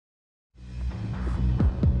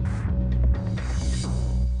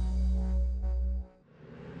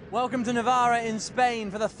Welcome to Navarra in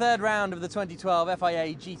Spain for the third round of the 2012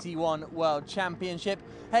 FIA GT1 World Championship.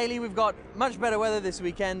 Hailey, we've got much better weather this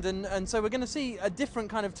weekend, and so we're going to see a different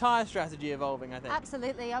kind of tyre strategy evolving, I think.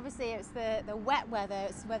 Absolutely. Obviously, it's the wet weather.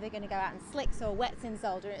 It's whether they're going to go out in slicks or wets in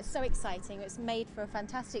Zolder. And it's so exciting. It's made for a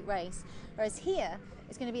fantastic race. Whereas here,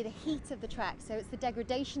 it's going to be the heat of the track. So it's the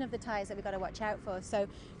degradation of the tyres that we've got to watch out for. So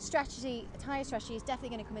tyre strategy is definitely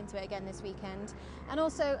going to come into it again this weekend. And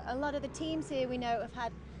also, a lot of the teams here we know have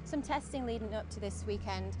had some testing leading up to this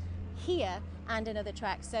weekend here and in other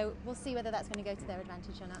tracks, so we'll see whether that's going to go to their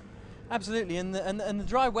advantage or not. Absolutely, and the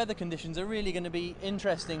dry weather conditions are really going to be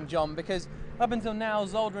interesting, John, because up until now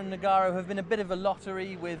Zolder and Navarra have been a bit of a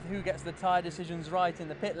lottery with who gets the tyre decisions right in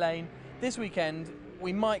the pit lane. This weekend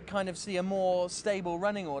we might kind of see a more stable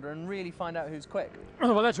running order and really find out who's quick.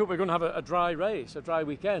 Well, let's hope we're going to have a dry race, a dry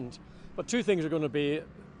weekend, but two things are going to be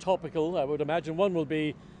topical, I would imagine. One will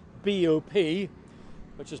be BOP,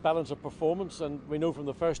 which is balance of performance, and we know from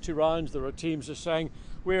the first two rounds there are teams just saying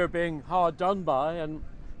we're being hard done by, and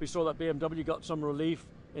we saw that BMW got some relief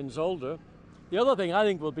in Zolder. The other thing I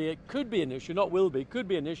think it could be an issue, not will be, could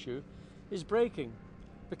be an issue, is braking,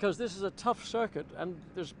 because this is a tough circuit and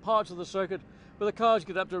there's parts of the circuit where the cars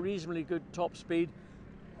get up to a reasonably good top speed.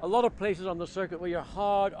 A lot of places on the circuit where you're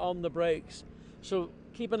hard on the brakes, so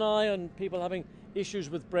keep an eye on people having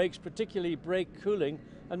issues with brakes, particularly brake cooling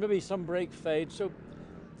and maybe some brake fade. So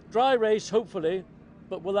dry race, hopefully,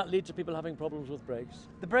 but will that lead to people having problems with brakes?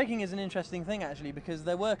 The braking is an interesting thing, actually, because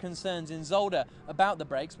there were concerns in Zolder about the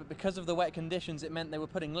brakes, but because of the wet conditions it meant they were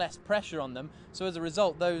putting less pressure on them, so as a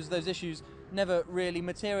result those issues never really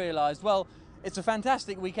materialised. Well, it's a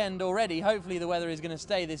fantastic weekend already. Hopefully the weather is going to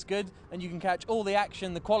stay this good and you can catch all the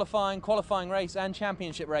action, the qualifying race and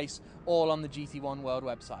championship race, all on the GT1 World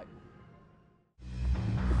website.